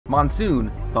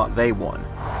Monsoon thought they won.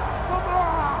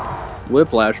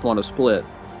 Whiplash won a split.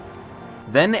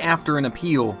 Then, after an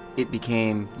appeal, it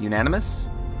became unanimous?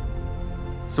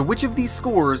 So which of these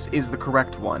scores is the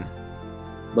correct one?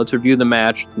 Let's review the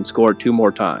match and score it 2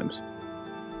 more times.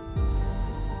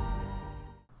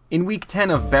 In Week 10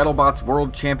 of BattleBots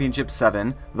World Championship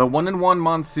 7, the 1-1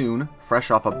 Monsoon, fresh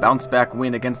off a bounce-back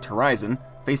win against Horizon,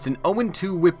 faced an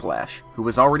 0-2 Whiplash, who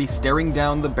was already staring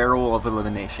down the barrel of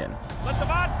elimination. Let the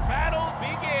bot battle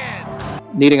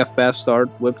begin! Needing a fast start,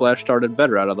 Whiplash started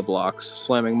better out of the blocks,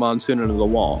 slamming Monsoon into the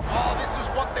wall. Oh, this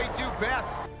is what they do best!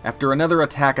 After another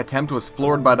attack attempt was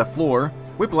floored by the floor,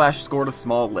 Whiplash scored a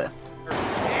small lift.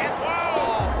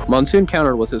 Monsoon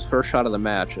countered with his first shot of the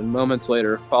match, and moments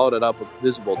later followed it up with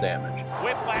visible damage.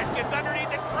 Whiplash gets underneath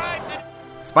and drives it!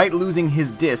 Despite losing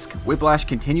his disc, Whiplash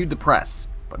continued to press,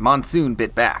 but Monsoon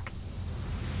bit back.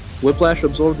 Whiplash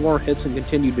absorbed more hits and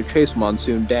continued to chase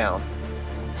Monsoon down.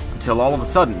 Until all of a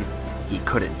sudden, he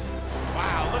couldn't.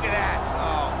 Wow, look at that!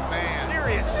 Oh, man.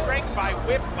 Serious strength by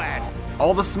Whiplash.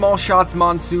 All the small shots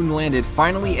Monsoon landed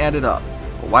finally added up,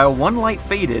 but while one light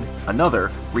faded,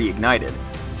 another reignited.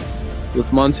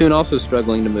 With Monsoon also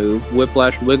struggling to move,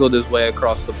 Whiplash wiggled his way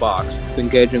across the box,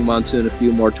 engaging Monsoon a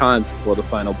few more times before the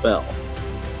final bell.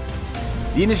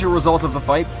 The initial result of the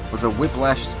fight was a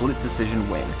Whiplash split decision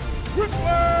win.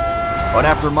 Whiplash! But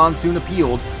after Monsoon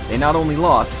appealed, they not only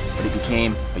lost, but it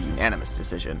became a unanimous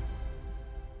decision.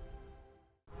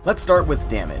 Let's start with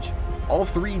damage. All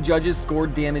 3 judges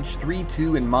scored damage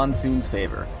 3-2 in Monsoon's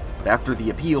favor, but after the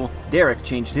appeal, Derek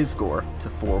changed his score to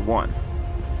 4-1.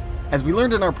 As we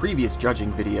learned in our previous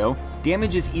judging video,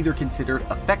 damage is either considered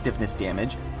effectiveness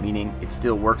damage, meaning it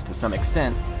still works to some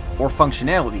extent, or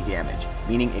functionality damage,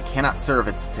 meaning it cannot serve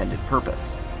its intended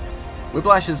purpose.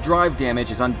 Whiplash's drive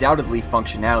damage is undoubtedly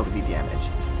functionality damage.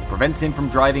 It prevents him from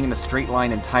driving in a straight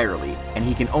line entirely, and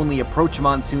he can only approach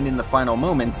Monsoon in the final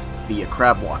moments via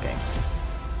crab walking.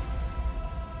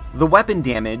 The weapon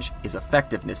damage is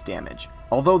effectiveness damage.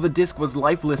 Although the disc was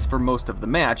lifeless for most of the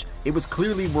match, it was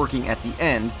clearly working at the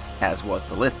end, as was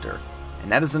the lifter,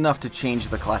 and that is enough to change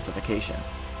the classification.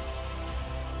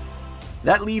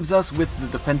 That leaves us with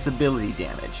the defensibility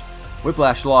damage.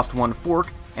 Whiplash lost 1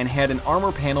 fork and had an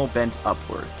armor panel bent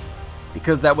upward.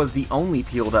 Because that was the only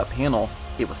peeled up panel,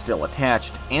 it was still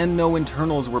attached, and no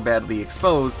internals were badly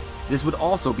exposed, this would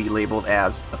also be labeled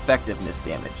as effectiveness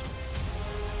damage.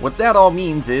 What that all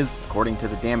means is, according to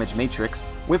the damage matrix,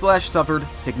 Whiplash suffered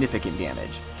significant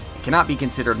damage. It cannot be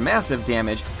considered massive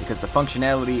damage because the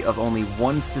functionality of only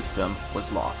one system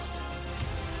was lost.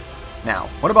 Now,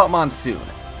 what about Monsoon?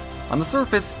 On the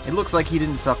surface, it looks like he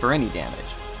didn't suffer any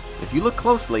damage. If you look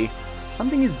closely,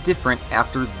 something is different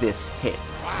after this hit.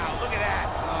 Wow, look at that!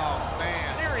 Oh,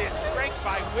 man. Serious strength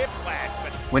by Whiplash,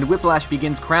 but... When Whiplash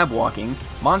begins crab walking,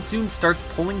 Monsoon starts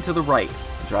pulling to the right,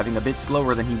 driving a bit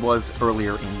slower than he was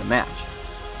earlier in the match.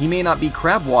 He may not be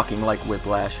crab walking like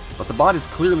Whiplash, but the bot is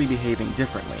clearly behaving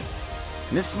differently.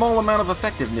 And this small amount of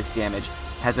effectiveness damage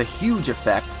has a huge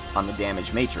effect on the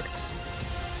damage matrix.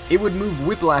 It would move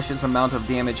Whiplash's amount of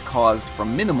damage caused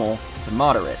from minimal to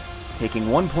moderate, taking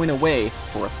 1 point away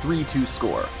for a 3-2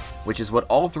 score, which is what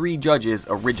all 3 judges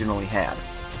originally had.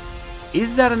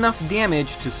 Is that enough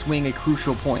damage to swing a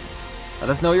crucial point? Let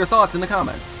us know your thoughts in the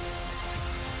comments.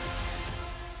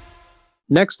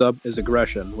 Next up is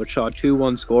Aggression, which saw a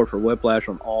 2-1 score for Whiplash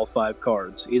on all 5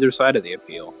 cards, either side of the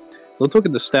appeal. Let's look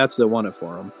at the stats that won it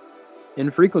for him.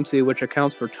 In frequency, which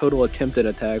accounts for total attempted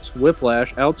attacks,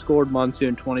 Whiplash outscored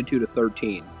Monsoon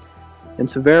 22-13. In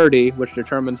severity, which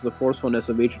determines the forcefulness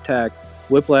of each attack,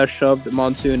 Whiplash shoved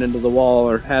Monsoon into the wall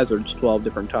or hazards 12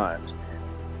 different times.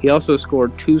 He also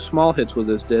scored 2 small hits with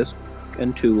his disc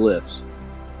and 2 lifts.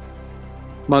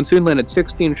 Monsoon landed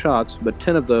 16 shots, but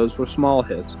 10 of those were small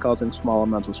hits, causing small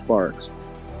amounts of sparks.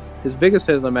 His biggest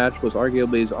hit of the match was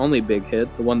arguably his only big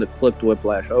hit, the one that flipped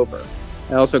Whiplash over.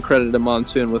 I also credited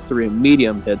Monsoon with 3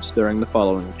 medium hits during the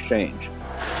following exchange.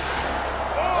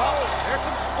 Oh, there's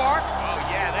some sparks. Oh,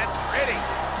 yeah, that's pretty.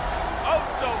 Oh,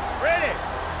 so pretty.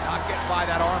 Not getting by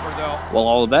that armor, though. While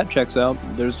all of that checks out,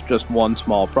 there's just one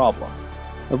small problem.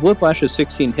 Of Whiplash's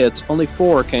 16 hits, only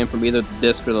 4 came from either the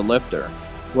disc or the lifter,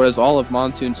 whereas all of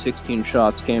Monsoon's 16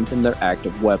 shots came from their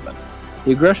active weapon.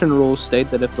 The aggression rules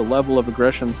state that if the level of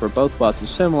aggression for both bots is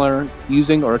similar,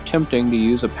 using or attempting to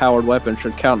use a powered weapon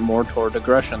should count more toward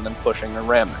aggression than pushing or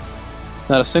ramming.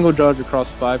 Not a single judge across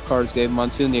 5 cards gave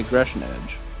Monsoon the aggression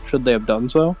edge. Should they have done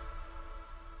so?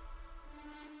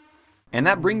 And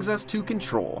that brings us to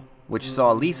Control, which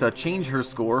saw Lisa change her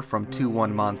score from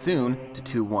 2-1 Monsoon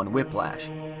to 2-1 Whiplash,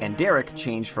 and Derek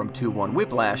change from 2-1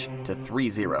 Whiplash to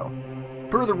 3-0.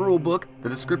 Per the rulebook, the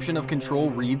description of control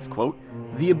reads, quote,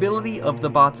 "The ability of the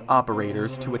bot's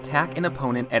operators to attack an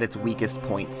opponent at its weakest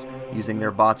points, using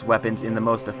their bot's weapons in the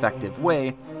most effective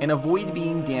way, and avoid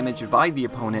being damaged by the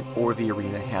opponent or the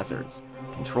arena hazards.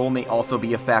 Control may also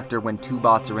be a factor when two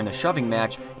bots are in a shoving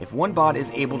match if one bot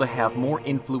is able to have more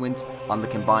influence on the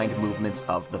combined movements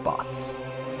of the bots."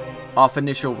 Off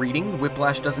initial reading,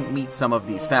 Whiplash doesn't meet some of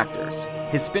these factors.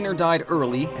 His spinner died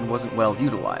early and wasn't well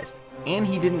utilized, and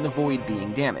he didn't avoid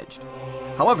being damaged.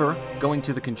 However, going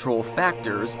to the control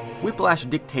factors, Whiplash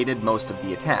dictated most of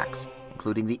the attacks,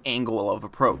 including the angle of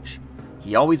approach.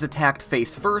 He always attacked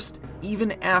face first,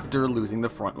 even after losing the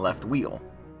front left wheel.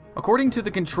 According to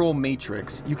the control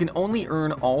matrix, you can only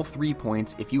earn all 3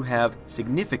 points if you have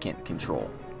significant control,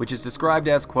 which is described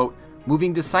as, quote,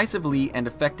 "moving decisively and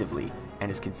effectively, and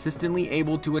is consistently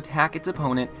able to attack its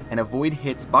opponent and avoid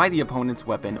hits by the opponent's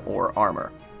weapon or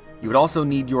armor." You would also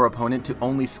need your opponent to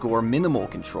only score minimal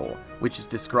control, which is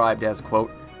described as, quote,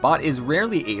 "bot is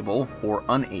rarely able, or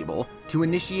unable, to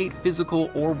initiate physical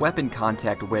or weapon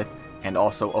contact with, and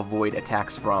also avoid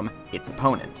attacks from, its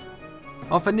opponent."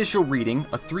 Off initial reading,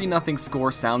 a 3-0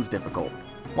 score sounds difficult.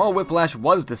 While Whiplash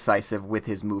was decisive with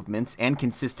his movements and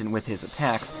consistent with his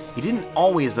attacks, he didn't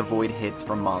always avoid hits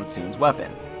from Monsoon's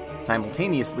weapon.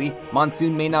 Simultaneously,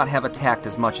 Monsoon may not have attacked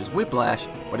as much as Whiplash,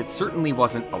 but it certainly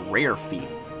wasn't a rare feat.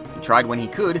 He tried when he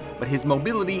could, but his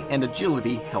mobility and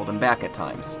agility held him back at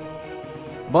times.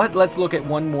 But let's look at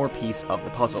one more piece of the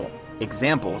puzzle: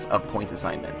 examples of point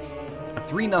assignments. A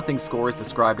 3-0 score is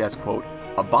described as, quote,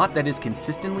 "a bot that is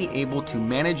consistently able to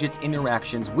manage its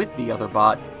interactions with the other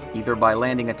bot, either by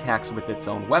landing attacks with its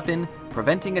own weapon,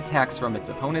 preventing attacks from its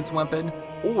opponent's weapon,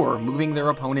 or moving their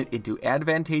opponent into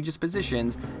advantageous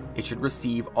positions. It should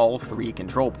receive all 3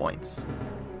 control points."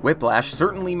 Whiplash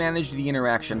certainly managed the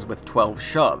interactions with 12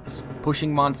 shoves,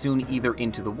 pushing Monsoon either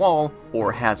into the wall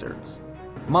or hazards.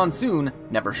 Monsoon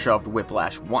never shoved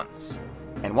Whiplash once.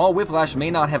 And while Whiplash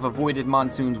may not have avoided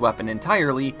Monsoon's weapon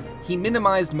entirely, he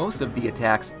minimized most of the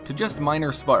attacks to just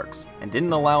minor sparks, and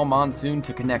didn't allow Monsoon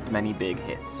to connect many big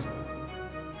hits.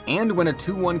 And when a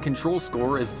 2-1 control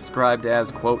score is described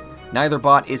as, quote, "neither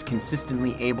bot is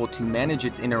consistently able to manage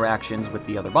its interactions with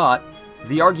the other bot,"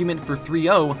 the argument for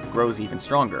 3-0 grows even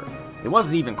stronger. It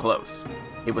wasn't even close.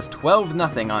 It was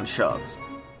 12-0 on shoves.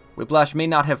 Whiplash may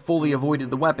not have fully avoided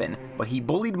the weapon, but he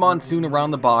bullied Monsoon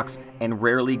around the box and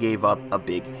rarely gave up a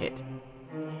big hit.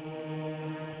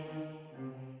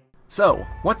 So,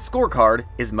 what scorecard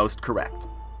is most correct?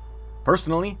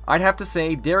 Personally, I'd have to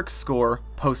say Derek's score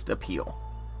post-appeal.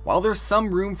 While there's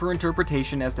some room for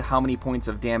interpretation as to how many points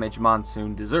of damage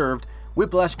Monsoon deserved,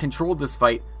 Whiplash controlled this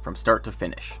fight from start to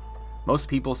finish. Most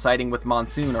people siding with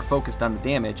Monsoon are focused on the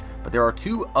damage, but there are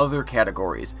 2 other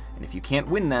categories, and if you can't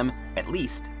win them, at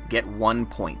least get 1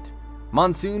 point.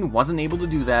 Monsoon wasn't able to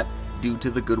do that due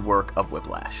to the good work of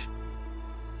Whiplash.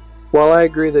 While I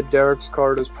agree that Derek's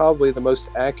card is probably the most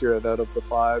accurate out of the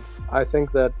 5, I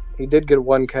think that he did get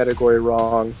one category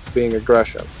wrong, being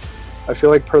aggression. I feel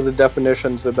like per the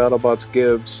definitions that BattleBots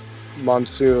gives,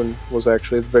 Monsoon was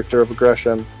actually the victor of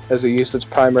aggression, as it used its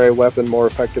primary weapon more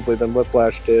effectively than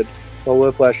Whiplash did, while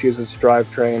Whiplash used its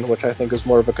drivetrain, which I think is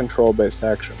more of a control-based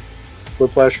action.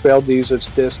 Whiplash failed to use its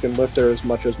disc and lifter as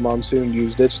much as Monsoon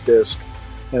used its disc,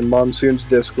 and Monsoon's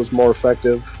disc was more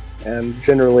effective and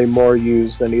generally more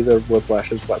used than either of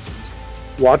Whiplash's weapons.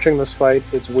 Watching this fight,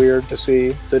 it's weird to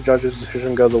see the judge's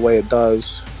decision go the way it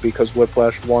does, because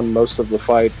Whiplash won most of the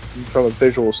fight from a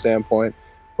visual standpoint,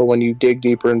 but when you dig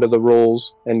deeper into the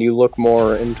rules and you look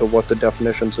more into what the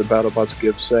definitions that BattleBots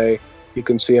give say, you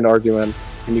can see an argument,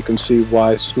 and you can see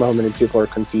why so many people are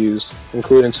confused,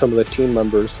 including some of the team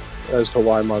members, as to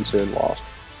why Monsoon lost.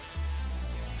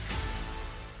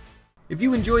 If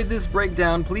you enjoyed this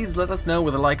breakdown, please let us know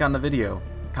with a like on the video.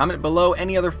 Comment below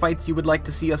any other fights you would like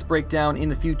to see us break down in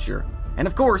the future. And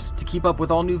of course, to keep up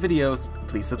with all new videos,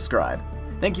 please subscribe.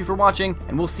 Thank you for watching,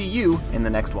 and we'll see you in the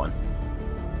next one.